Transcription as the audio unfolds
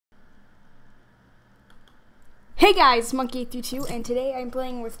Hey guys, Monkey832, and today I'm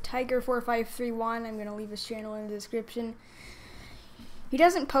playing with Tiger4531. I'm going to leave his channel in the description. He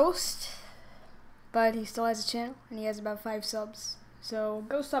doesn't post, but he still has a channel, and he has about 5 subs. So,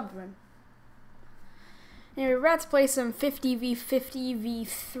 go sub to him. Anyway, we're about to play some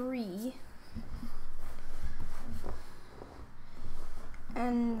 50v50v3.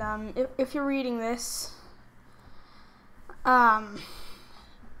 And, if you're reading this, I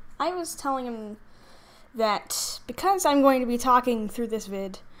was telling him that because I'm going to be talking through this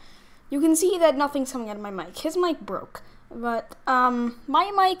vid, you can see that nothing's coming out of my mic. His mic broke, but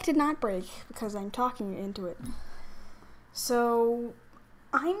my mic did not break because I'm talking into it. So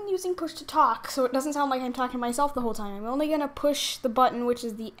I'm using push to talk, so it doesn't sound like I'm talking to myself the whole time. I'm only gonna push the button, which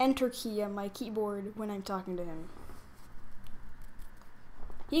is the enter key on my keyboard, when I'm talking to him.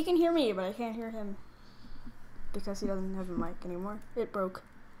 He can hear me, but I can't hear him because he doesn't have a mic anymore. It broke.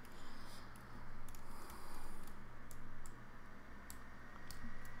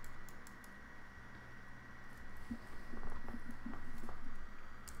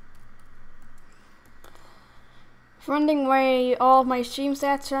 If you're wondering why all of my stream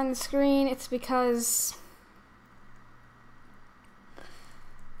stats are on the screen, it's because,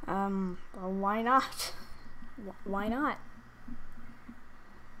 well, why not? Why not?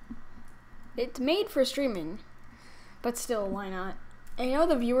 It's made for streaming, but still, why not? I know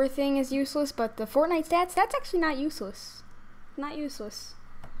the viewer thing is useless, but the Fortnite stats, that's actually not useless. Not useless.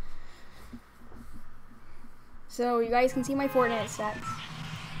 So, you guys can see my Fortnite stats.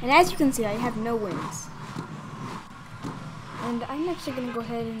 And as you can see, I have no wins. And I'm actually going to go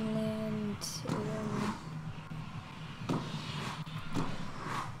ahead and land in...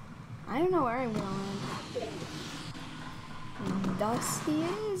 I don't know where I'm going to land. Dusty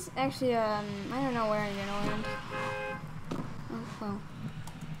is? Actually, I don't know where I'm going to land. Oh, well.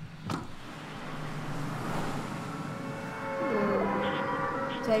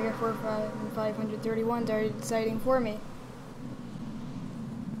 Tiger4531 started deciding for me.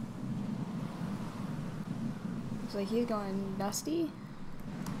 Looks like he's going Dusty.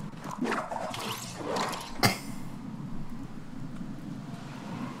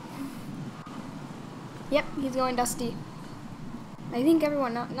 Yep, he's going Dusty. I think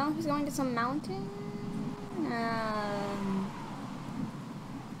everyone no, he's going to some mountain.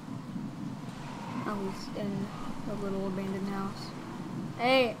 Oh, he's in a little abandoned house.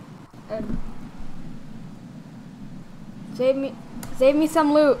 Hey, save me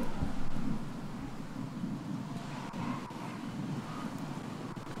some loot.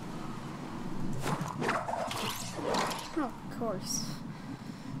 Oh, of course.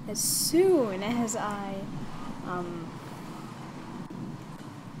 As soon as I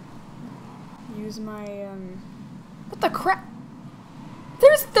use my what the crap?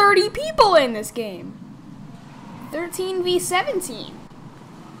 There's 30 people in this game. 13v17.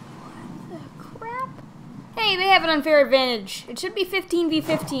 What the crap? Hey, they have an unfair advantage. It should be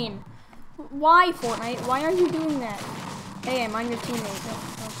 15v15. Why, Fortnite? Why are you doing that? Hey, I'm your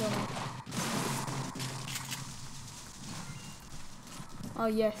teammate. Don't kill me. Oh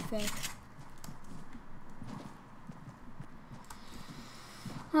yes, thanks.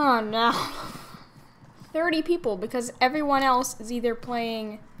 Oh no. 30 people, because everyone else is either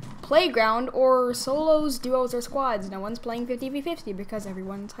playing Playground or solos, duos, or squads. No one's playing 50v50 because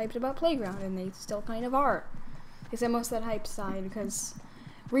everyone's hyped about Playground, and they still kind of are. Except most of that hype side, because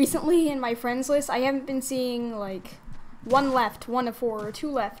recently in my friends list, I haven't been seeing like 1 left, 1 of 4, or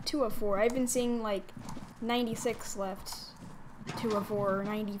 2 left, 2 of 4. I've been seeing like 96 left, 2 of 4,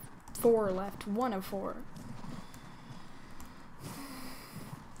 94 left, 1 of 4.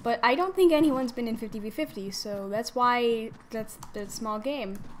 But I don't think anyone's been in 50v50, so that's why that's a small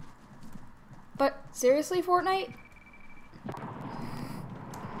game. But seriously, Fortnite?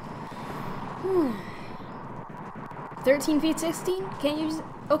 13v16? Can't you just...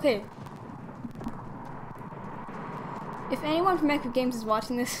 Okay. If anyone from Epic Games is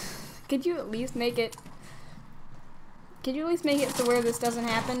watching this, could you at least make it... Could you at least make it to where this doesn't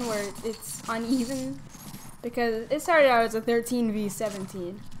happen, where it's uneven? Because it started out as a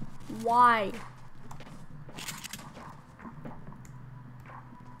 13v17. Why?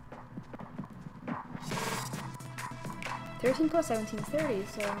 (13 plus 17 is 30,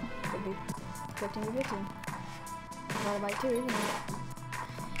 so it would be 15v15. Divided by 2, isn't it?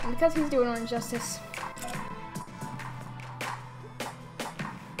 And because he's doing orange justice.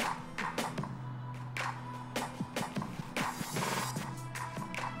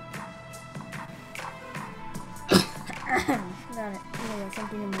 Got it. I got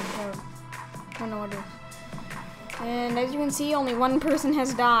something in my throat. I don't know what it is. And as you can see, only one person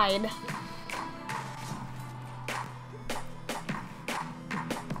has died.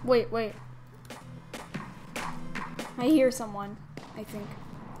 wait. I hear someone, I think.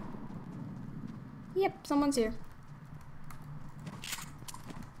 Yep, someone's here.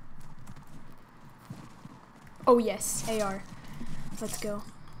 Oh yes, AR. Let's go.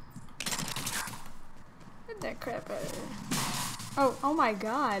 Get that crap out of here. Oh my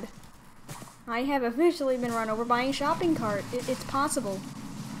god. I have officially been run over by a shopping cart. It's possible.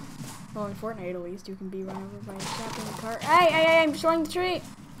 Well, in Fortnite at least, you can be run over by a shopping cart. Hey, I'm destroying the tree!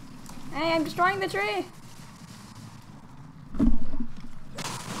 Hey, I'm destroying the tree!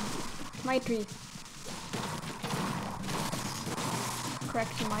 My tree.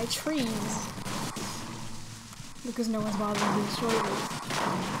 Correct my trees. Because no one's bothering to destroy these.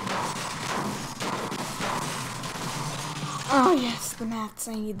 Oh yes, the mats.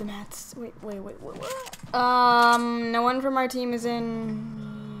 I need the mats. Wait, what? No one from our team is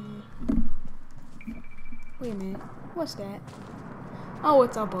in. Wait a minute. What's that? Oh,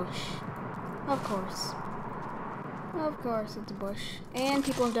 it's a bush. Of course. Of course, it's a bush. And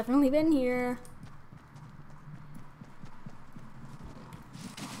people have definitely been here.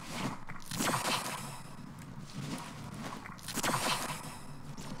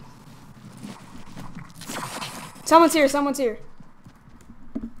 Someone's here, someone's here.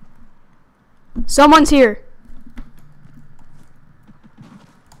 Someone's here.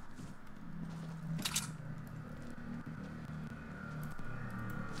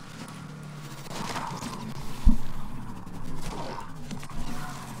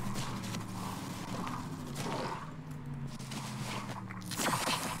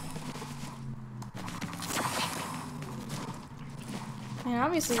 And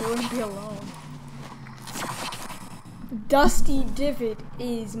obviously you wouldn't be alone. Dusty divot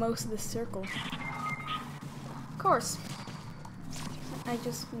is most of the circle. Of course. I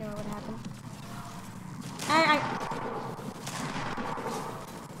just know what happened.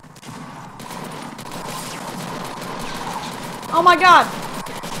 Oh my god!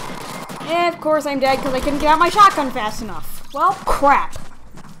 And of course I'm dead because I couldn't get out my shotgun fast enough. Well, crap.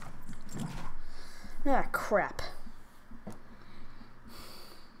 Ah, crap.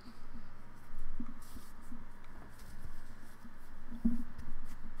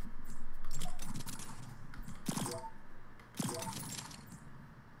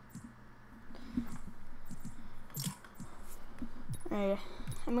 Alright,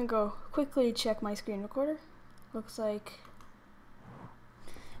 I'm gonna go quickly check my screen recorder. Looks like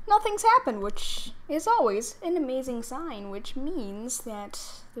nothing's happened, which is always an amazing sign, which means that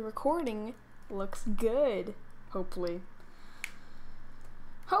the recording looks good. Hopefully.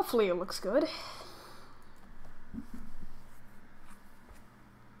 Hopefully it looks good.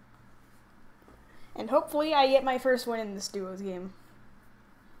 And hopefully I get my first win in this duos game.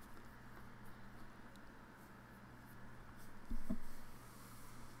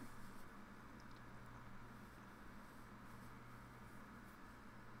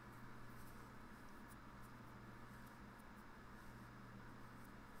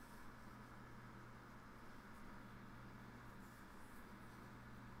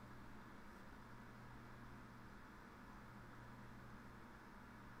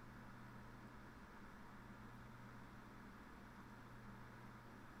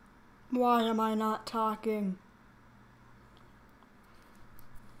 Why am I not talking?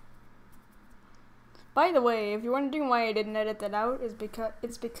 By the way, if you're wondering why I didn't edit that out,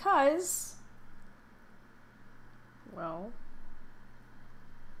 it's because well,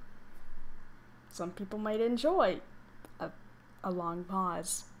 some people might enjoy a long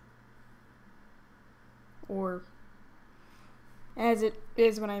pause. Or as it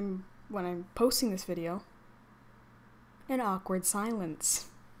is when I'm posting this video, an awkward silence.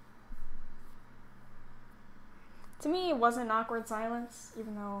 To me, it wasn't awkward silence,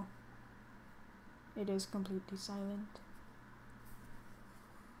 even though it is completely silent.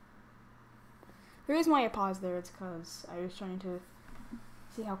 The reason why I paused there is because I was trying to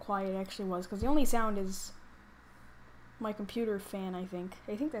see how quiet it actually was, because the only sound is my computer fan, I think.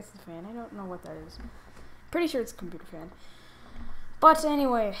 I think that's the fan. I don't know what that is. Pretty sure it's a computer fan. But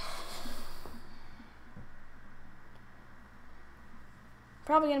anyway.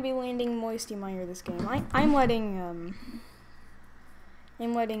 Probably gonna be landing Moisty Mire this game. I'm letting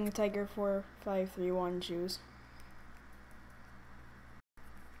Tiger4531 choose.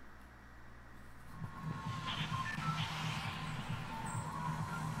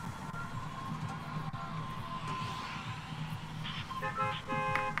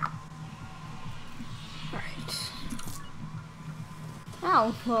 Alright.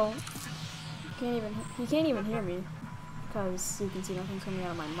 Oh, well, he can't even hear me. Because you can see nothing's coming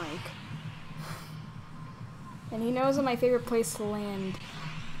out of my mic. And he knows that my favorite place to land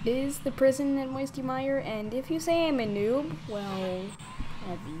is the prison at Moisty Mire, and if you say I'm a noob, well,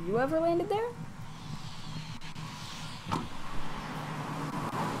 have you ever landed there?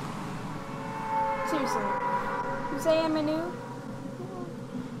 Seriously, you say I'm a noob?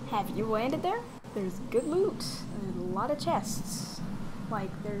 Have you landed there? There's good loot and a lot of chests. Like,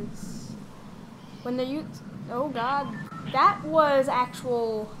 there's... When they use... Oh god, that was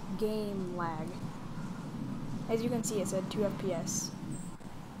actual game lag. As you can see, it said 2 FPS.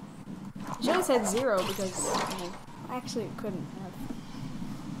 It should have said 0 because, well, actually it couldn't have.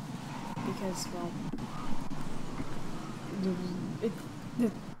 Because, well,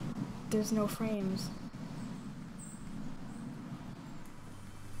 there's no frames.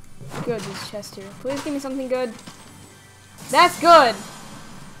 Good, there's a chest here. Please give me something good. That's good!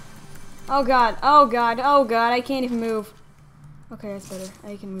 Oh god, oh god, oh god, I can't even move. Okay, that's better.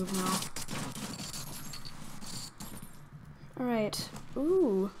 I can move now. Alright.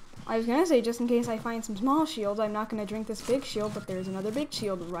 Ooh. I was gonna say, just in case I find some small shields, I'm not gonna drink this big shield, but there's another big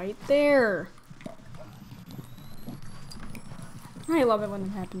shield right there. I love it when it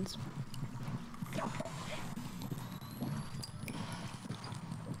happens.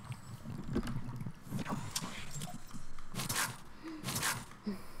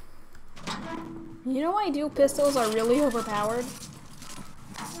 You know why dual pistols are really overpowered?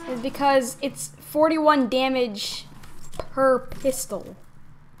 Is because it's 41 damage per pistol.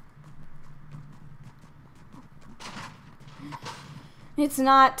 It's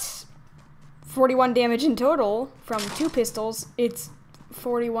not 41 damage in total from 2 pistols, it's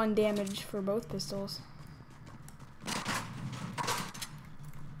 41 damage for both pistols.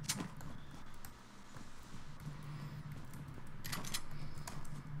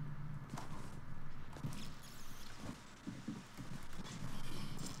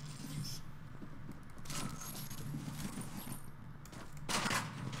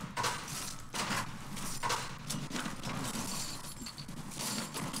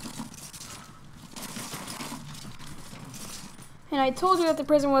 And I told you that the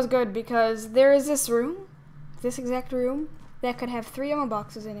prison was good because there is this room, this exact room, that could have 3 ammo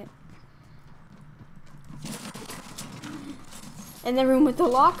boxes in it. And the room with the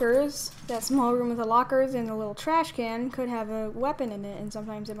lockers, that small room with the lockers and the little trash can, could have a weapon in it, and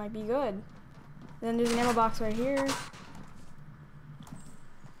sometimes it might be good. And then there's an ammo box right here.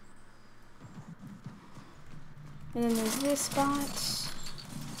 And then there's this spot.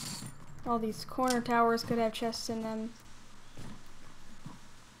 All these corner towers could have chests in them.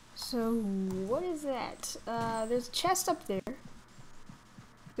 So, what is that? There's a chest up there.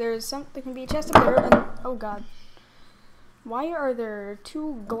 There can be a chest up there, and, oh god. Why are there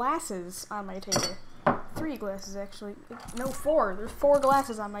 2 glasses on my table? 3 glasses, actually. No, 4. There's 4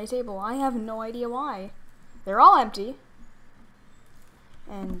 glasses on my table. I have no idea why. They're all empty.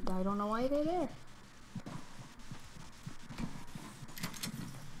 And I don't know why they're there.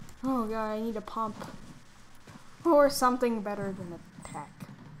 Oh god, I need a pump. Or something better than a tack.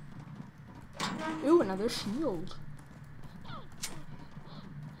 Ooh, another shield.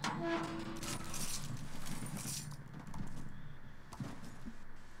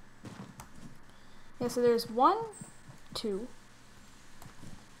 Yeah, so there's 1, 2,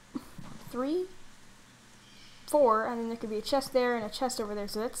 3, 4, and then there could be a chest there and a chest over there,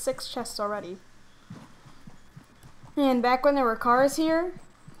 so that's 6 chests already. And back when there were cars here,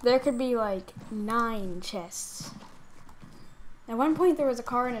 there could be like 9 chests. At one point there was a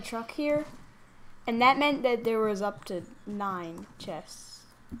car and a truck here, and that meant that there was up to 9 chests.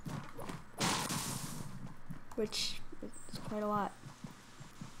 Which is quite a lot.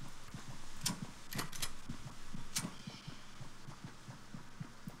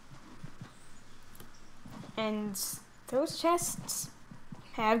 And those chests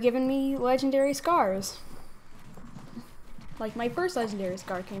have given me legendary scars. Like my first legendary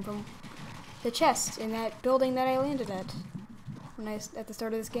scar came from the chest in that building that I landed at at the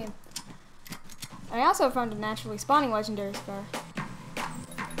start of this game. I also found a naturally spawning legendary scar.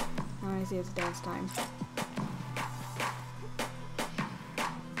 Oh, I see, it's dance time.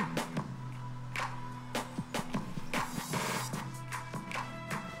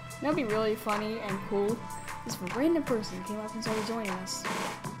 That'd be really funny and cool. This random person came up and started joining us.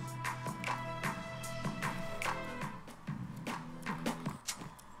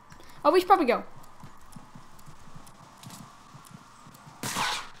 Oh, we should probably go. What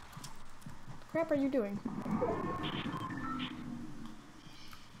the crap are you doing?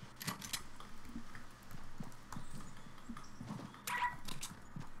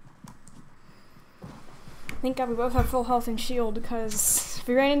 Thank God we both have full health and shield, because if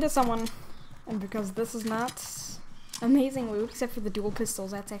we ran into someone, and because this is not amazing loot, except for the dual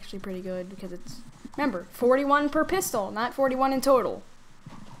pistols. That's actually pretty good because it's, remember, 41 per pistol, not 41 in total,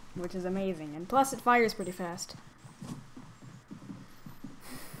 which is amazing. And plus, it fires pretty fast.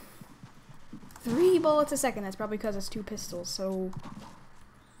 3 bullets a second. That's probably because it's 2 pistols. So,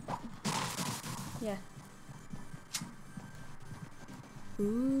 yeah.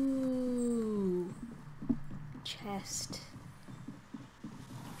 Ooh, chest.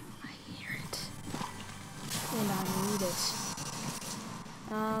 I hear it, and I need it.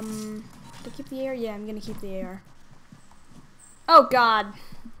 To keep the air? Yeah, I'm gonna keep the air. Oh God!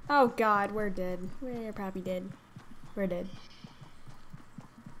 Oh God, we're dead. We're probably dead. We're dead.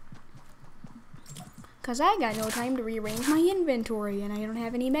 Cause I got no time to rearrange my inventory, and I don't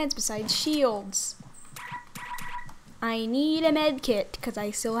have any meds besides shields. I need a med kit, because I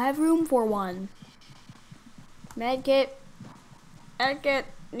still have room for one. Med kit. Med kit.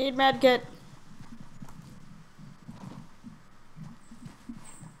 Need med kit.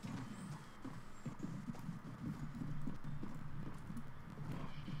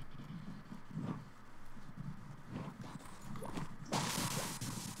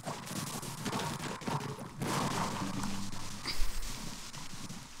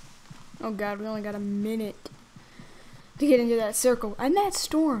 Oh God, we only got a minute to get into that circle, and that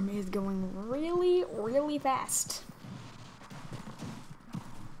storm is going really, really fast.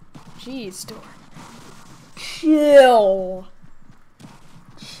 Jeez, storm. Chill.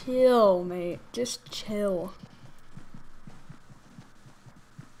 Chill, mate. Just chill.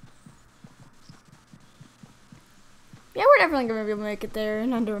 Yeah, we're definitely gonna be able to make it there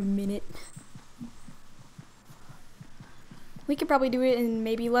in under a minute. We could probably do it in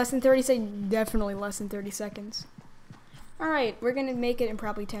maybe less than 30 seconds. Definitely less than 30 seconds. Alright, we're gonna make it in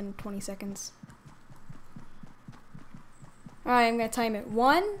probably 10-20 seconds. Alright, I'm gonna time it.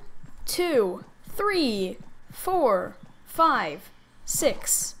 1, 2, 3, 4, 5,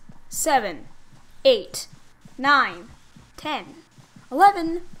 6, 7, 8, 9, 10,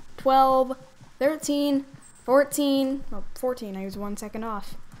 11, 12, 13, 14. Oh, 14, I was 1 second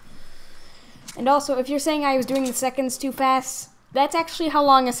off. And also, if you're saying I was doing the seconds too fast, that's actually how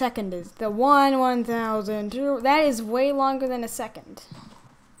long a second is. The 1,000, 2, that is way longer than a second.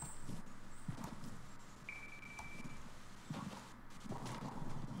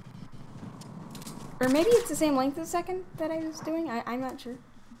 Or maybe it's the same length as a second that I was doing. I'm not sure.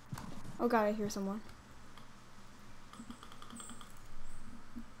 Oh God, I hear someone.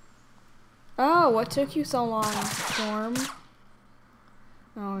 Oh, what took you so long, Storm?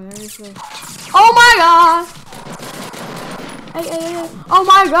 Oh, there's the... Oh my God! Oh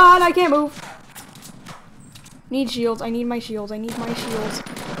my God, I can't move. Need shields. I need my shields. I need my shields.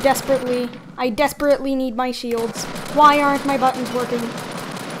 Desperately. I desperately need my shields. Why aren't my buttons working?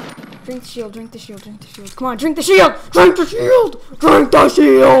 Drink the shield. Drink the shield. Drink the shield. Come on, drink the shield. Drink the shield. Drink the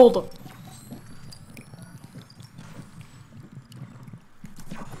shield.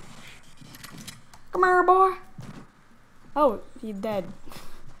 Come here, boy. Oh, he's dead.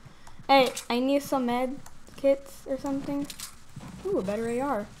 Hey, I need some med kits or something. Ooh, a better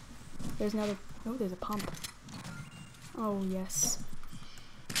AR. There's another. Oh, there's a pump. Oh, yes.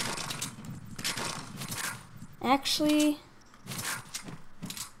 Actually,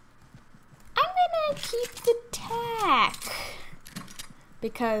 I'm gonna keep the tack.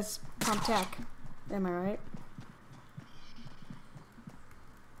 Because pump tack. Am I right?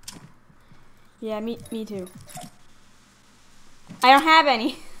 Yeah, me too. I don't have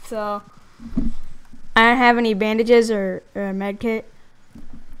any, so I don't have any bandages or a med kit.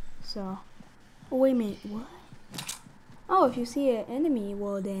 So, oh, wait a minute, what? Oh, if you see an enemy,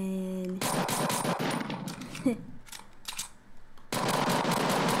 well then.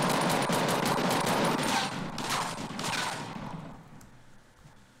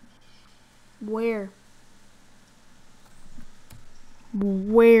 Where?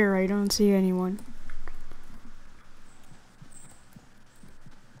 Where? I don't see anyone.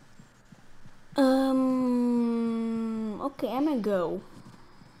 Okay, I'm gonna go.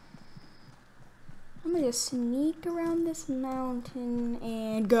 I'm gonna just sneak around this mountain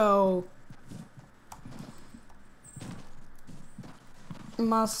and go.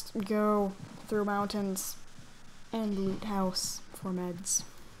 Must go through mountains and loot house for meds.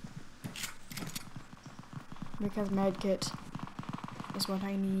 Because medkit is what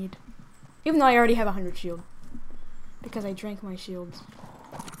I need. Even though I already have 100 shield. Because I drank my shields.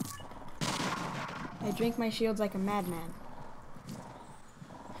 I drink my shields like a madman.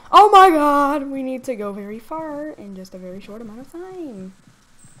 Oh my God! We need to go very far in just a very short amount of time.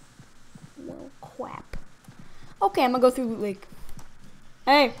 Well, crap. Okay, I'm gonna go through Loot Lake.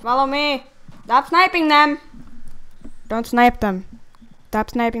 Hey, follow me! Stop sniping them! Don't snipe them. Stop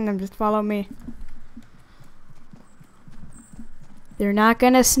sniping them. Just follow me. They're not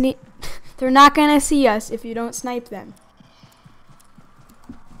gonna sneak. They're not gonna see us if you don't snipe them.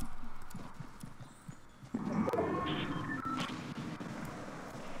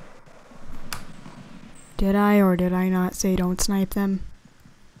 Did I or did I not say don't snipe them?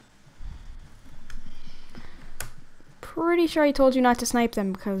 Pretty sure I told you not to snipe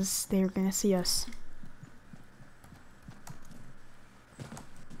them because they were gonna see us.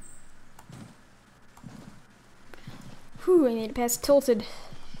 Whew, I made it past tilted.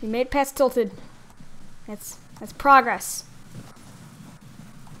 We made it past tilted. That's progress.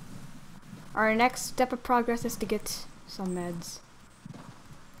 Our next step of progress is to get some meds.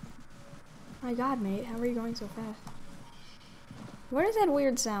 My god, mate, how are you going so fast? What is that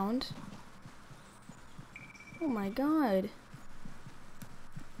weird sound? Oh my god.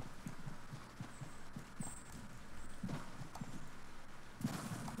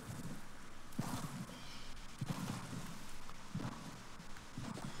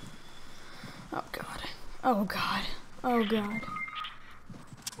 Oh god. Oh god. Oh god.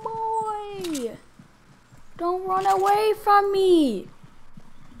 Boy! Don't run away from me!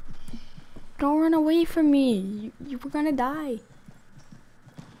 Don't run away from me. You were gonna die.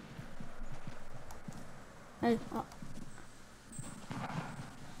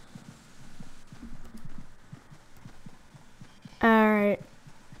 Alright.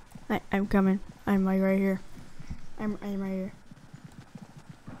 I'm coming. I'm like right here. I'm right here.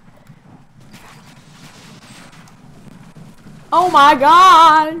 Oh my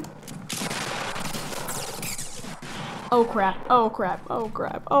god! Oh crap, oh crap, oh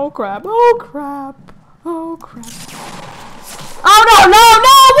crap, oh crap, oh crap, oh crap. Oh no,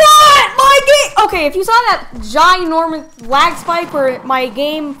 what? My game! Okay, if you saw that ginormous lag spike where my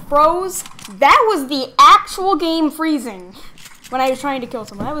game froze, that was the actual game freezing when I was trying to kill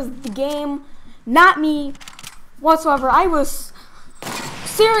someone. That was the game, not me whatsoever. I was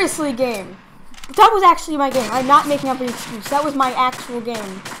seriously game. That was actually my game. I'm not making up an excuse. That was my actual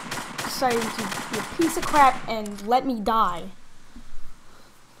game. Decided to be a piece of crap and let me die.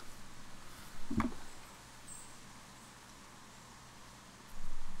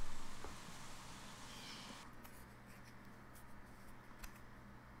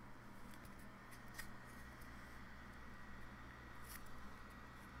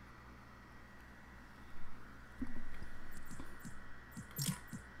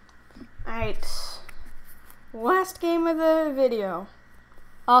 Alright. Last game of the video.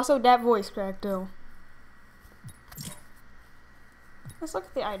 Also, that voice crack, though. Let's look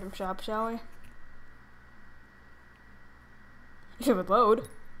at the item shop, shall we? If it would load.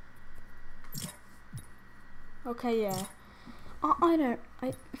 Okay, yeah.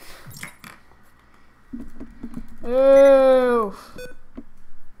 Oh.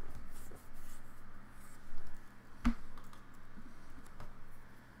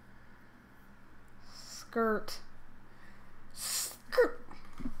 Skirt.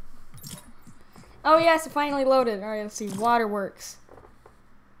 Oh yes, it finally loaded. Alright, let's see. Waterworks.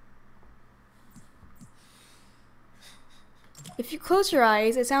 If you close your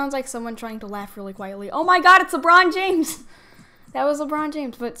eyes, it sounds like someone trying to laugh really quietly. Oh my god, it's LeBron James! That was LeBron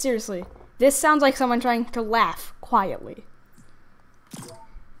James, but seriously. This sounds like someone trying to laugh quietly.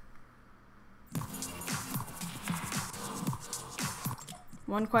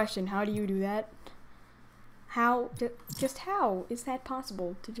 One question, how do you do that? Just how is that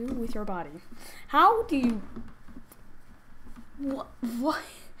possible to do with your body? How do you... What?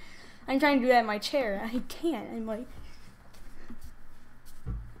 I'm trying to do that in my chair. I can't. I'm like...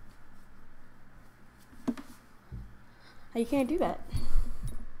 You can't do that.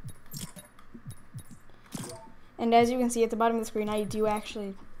 And as you can see at the bottom of the screen, I do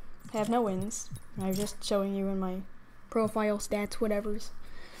actually have no wins. I'm just showing you in my profile stats, whatevers.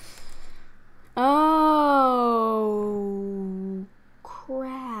 Oh,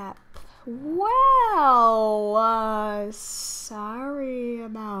 crap. Well, sorry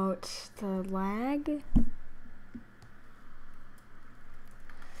about the lag.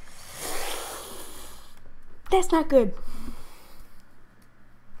 That's not good.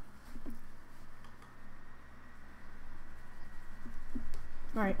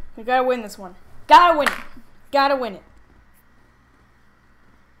 Alright, we gotta win this one. Gotta win it. Gotta win it.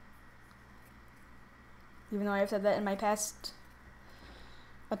 Even though I've said that in my past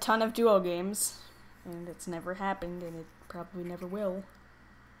a ton of duo games, and it's never happened, and it probably never will.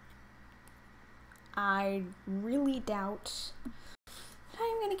 I really doubt that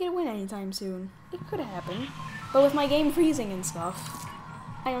I'm gonna get a win anytime soon. It could have happened, but with my game freezing and stuff,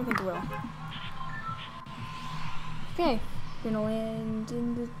 I don't think it will. Okay, gonna land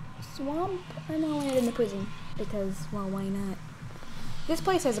in the swamp. I'm gonna land in the prison because, well, why not? This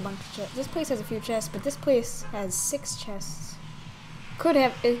place has a bunch of chests. This place has a few chests, but this place has 6 chests.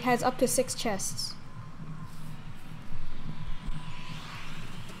 It has up to 6 chests.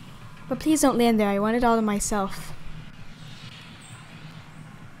 But please don't land there. I want it all to myself.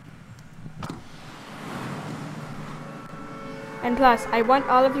 And plus, I want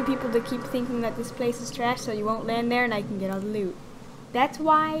all of you people to keep thinking that this place is trash so you won't land there and I can get all the loot. That's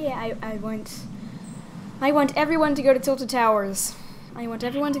why I want everyone to go to Tilted Towers. I want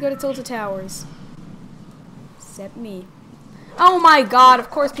everyone to go to Tilted Towers. Except me. Oh my god, of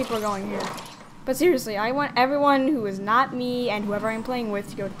course people are going here. But seriously, I want everyone who is not me and whoever I'm playing with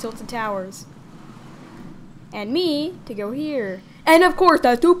to go to Tilted Towers. And me to go here. And of course,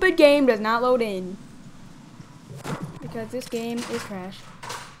 the stupid game does not load in. Because this game is trash.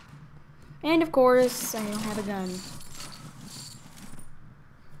 And of course, I don't have a gun.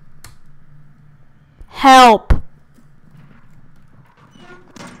 Help!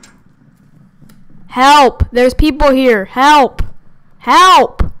 Help! There's people here. Help!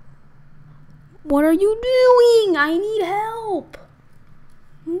 Help! What are you doing? I need help!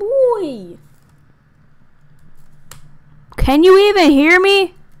 Boy! Can you even hear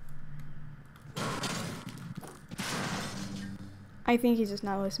me? I think he's just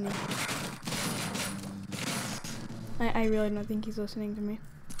not listening. I really don't think he's listening to me.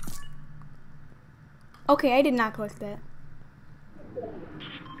 Okay, I did not collect that.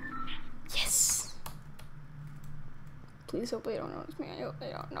 Yes! Please hope they don't notice me. I hope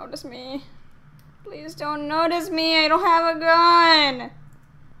they don't notice me. Please don't notice me. I don't have a gun.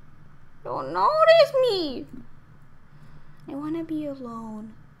 Don't notice me. I want to be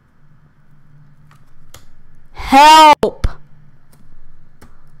alone. Help!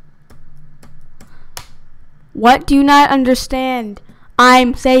 What do you not understand?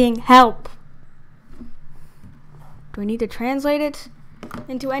 I'm saying help. Do I need to translate it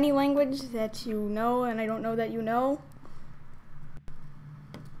into any language that you know and I don't know that you know?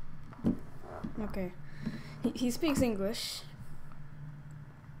 Okay. He speaks English.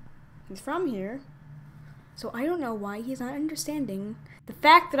 He's from here. So I don't know why he's not understanding the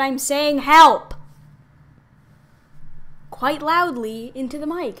fact that I'm saying help quite loudly into the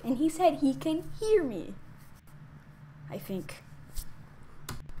mic. And he said he can hear me. I think.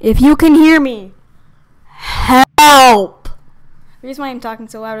 If you can hear me, help! The reason why I'm talking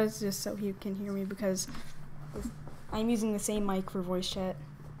so loud is just so he can hear me because I'm using the same mic for voice chat.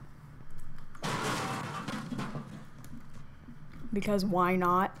 Because why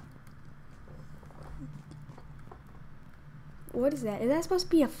not? What is that? Is that supposed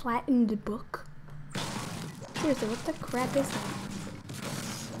to be a flattened book? Seriously, what the crap is that?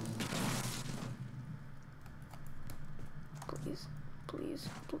 Please, please,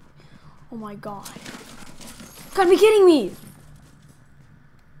 please. Oh my god. You gotta be kidding me! You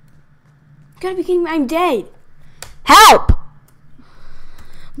gotta be kidding me, I'm dead! Help!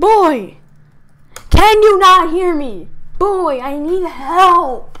 Boy! Can you not hear me? Boy, I need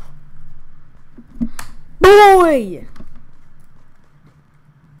help! Boy!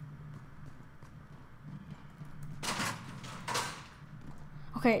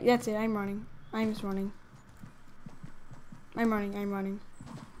 Okay, that's it, I'm running. I'm just running. I'm running.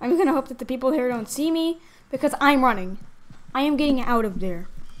 I'm gonna hope that the people here don't see me because I'm running. I am getting out of there.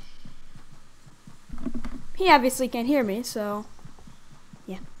 He obviously can't hear me, so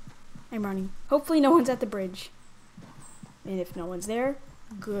yeah, I'm running. Hopefully no one's at the bridge. And if no one's there,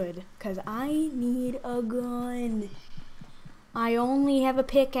 good, because I need a gun. I only have a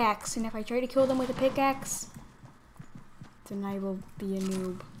pickaxe, and if I try to kill them with a pickaxe, then I will be a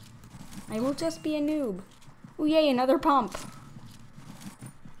noob. I will just be a noob. Oh yay, another pump.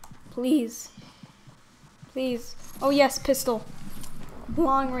 Please. Please. Oh yes, pistol.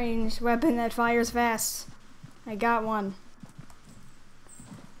 Long range weapon that fires fast. I got one.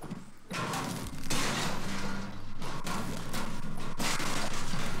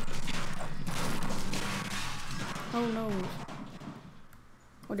 Oh no.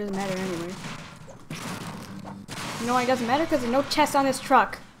 Well, it doesn't matter anyway. You know why it doesn't matter? Because there's no chest on this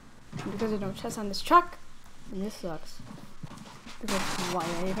truck. And because there's no chest on this truck, and this sucks. Because why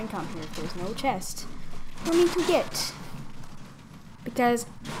did I even come here if there's no chest for me to get? Because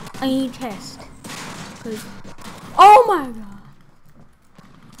I need chest. Because, oh my god.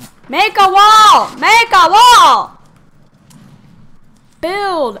 Make a wall! Make a wall!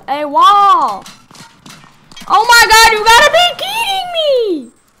 Build a wall! Oh my god, you gotta be kidding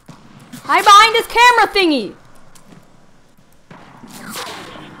me! Hide behind this camera thingy!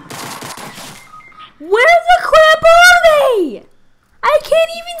 Where's the clipper?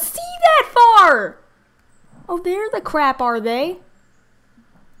 crap are they?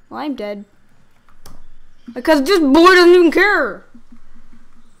 Well, I'm dead. Because this boy doesn't even care.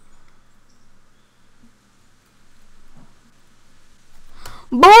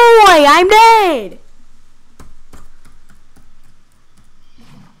 Boy, I'm dead.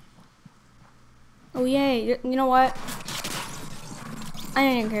 Oh yay, you know what? I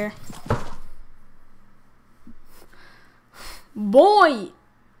don't even care. Boy!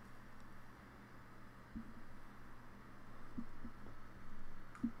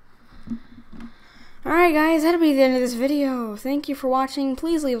 Alright guys, that'll be the end of this video. Thank you for watching.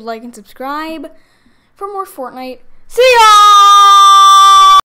 Please leave a like and subscribe for more Fortnite. See ya!